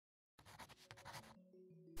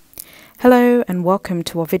Hello and welcome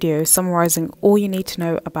to our video summarising all you need to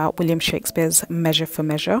know about William Shakespeare's Measure for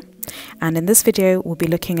Measure. And in this video we'll be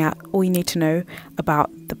looking at all you need to know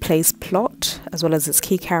about the play's plot as well as its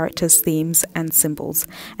key characters, themes and symbols.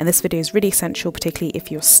 And this video is really essential, particularly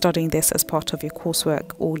if you're studying this as part of your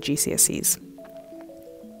coursework or GCSEs.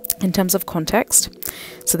 In terms of context,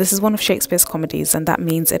 so this is one of Shakespeare's comedies, and that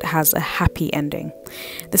means it has a happy ending.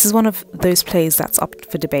 This is one of those plays that's up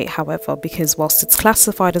for debate, however, because whilst it's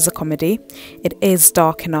classified as a comedy, it is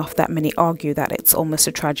dark enough that many argue that it's almost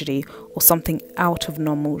a tragedy or something out of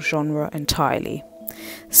normal genre entirely.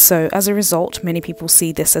 So as a result, many people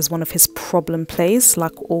see this as one of his problem plays,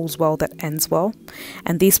 like All's Well That Ends Well,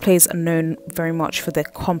 and these plays are known very much for their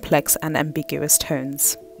complex and ambiguous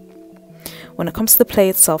tones. When it comes to the play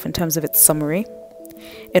itself, in terms of its summary,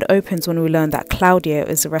 it opens when we learn that Claudio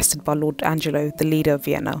is arrested by Lord Angelo, the leader of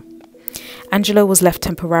Vienna. Angelo was left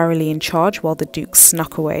temporarily in charge while the Duke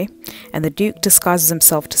snuck away, and the Duke disguises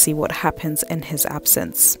himself to see what happens in his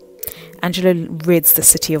absence. Angelo rids the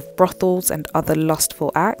city of brothels and other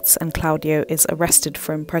lustful acts, and Claudio is arrested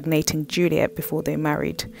for impregnating Juliet before they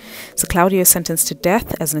married. So Claudio is sentenced to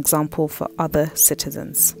death as an example for other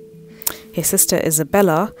citizens. His sister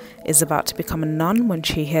Isabella is about to become a nun when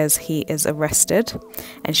she hears he is arrested,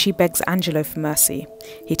 and she begs Angelo for mercy.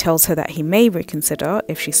 He tells her that he may reconsider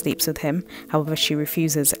if she sleeps with him, however she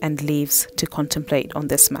refuses and leaves to contemplate on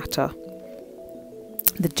this matter.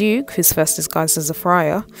 The Duke, who's first disguised as a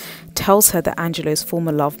friar, tells her that Angelo's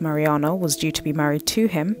former love, Mariana, was due to be married to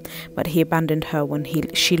him, but he abandoned her when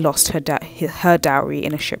she lost her dowry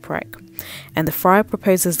in a shipwreck. And the friar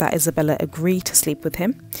proposes that Isabella agree to sleep with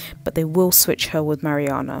him, but they will switch her with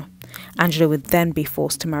Mariana. Angelo would then be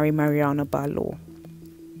forced to marry Mariana by law.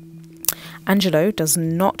 Angelo does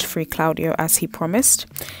not free Claudio as he promised,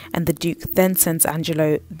 and the Duke then sends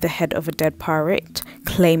Angelo the head of a dead pirate,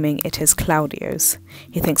 claiming it is Claudio's.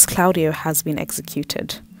 He thinks Claudio has been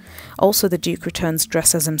executed. Also, the Duke returns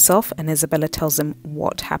dressed as himself, and Isabella tells him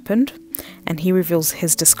what happened, and he reveals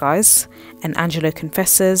his disguise, and Angelo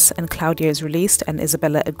confesses, and Claudio is released, and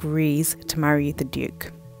Isabella agrees to marry the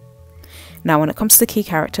Duke. Now, when it comes to the key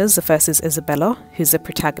characters, the first is Isabella, who's the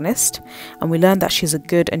protagonist, and we learn that she's a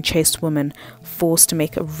good and chaste woman forced to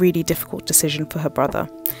make a really difficult decision for her brother.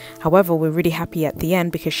 However, we're really happy at the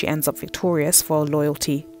end because she ends up victorious for her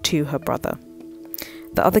loyalty to her brother.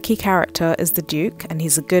 The other key character is the Duke, and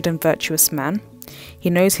he's a good and virtuous man. He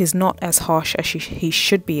knows he's not as harsh as he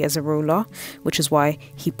should be as a ruler, which is why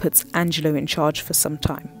he puts Angelo in charge for some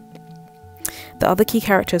time. The other key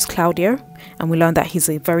character is Claudio, and we learn that he's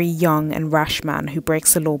a very young and rash man who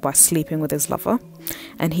breaks the law by sleeping with his lover,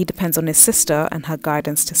 and he depends on his sister and her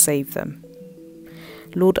guidance to save them.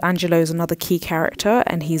 Lord Angelo is another key character,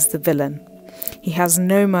 and he's the villain. He has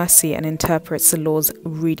no mercy and interprets the laws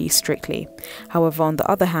really strictly. However, on the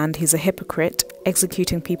other hand, he's a hypocrite,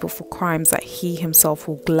 executing people for crimes that he himself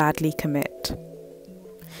will gladly commit.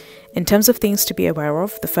 In terms of things to be aware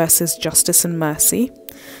of, the first is justice and mercy.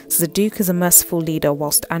 So the Duke is a merciful leader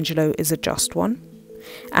whilst Angelo is a just one.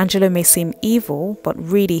 Angelo may seem evil, but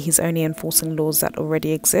really he's only enforcing laws that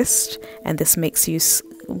already exist, and this makes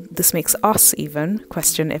us even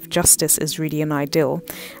question if justice is really an ideal,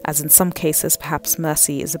 as in some cases perhaps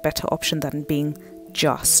mercy is a better option than being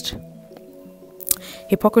just.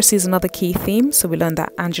 Hypocrisy is another key theme, so we learn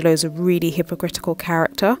that Angelo is a really hypocritical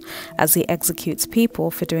character as he executes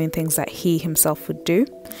people for doing things that he himself would do.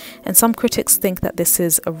 And some critics think that this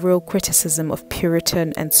is a real criticism of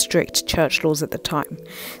Puritan and strict church laws at the time.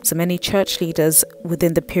 So many church leaders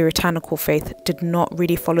within the puritanical faith did not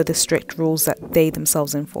really follow the strict rules that they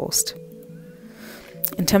themselves enforced.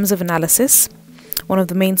 In terms of analysis, one of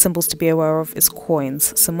the main symbols to be aware of is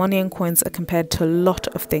coins. So money and coins are compared to a lot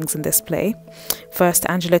of things in this play. First,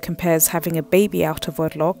 Angelo compares having a baby out of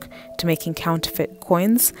wedlock to making counterfeit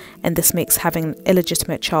coins, and this makes having an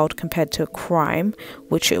illegitimate child compared to a crime,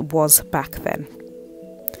 which it was back then.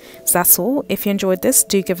 So that's all. If you enjoyed this,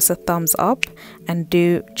 do give us a thumbs up, and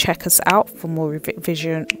do check us out for more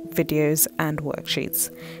revision videos and worksheets.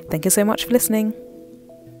 Thank you so much for listening.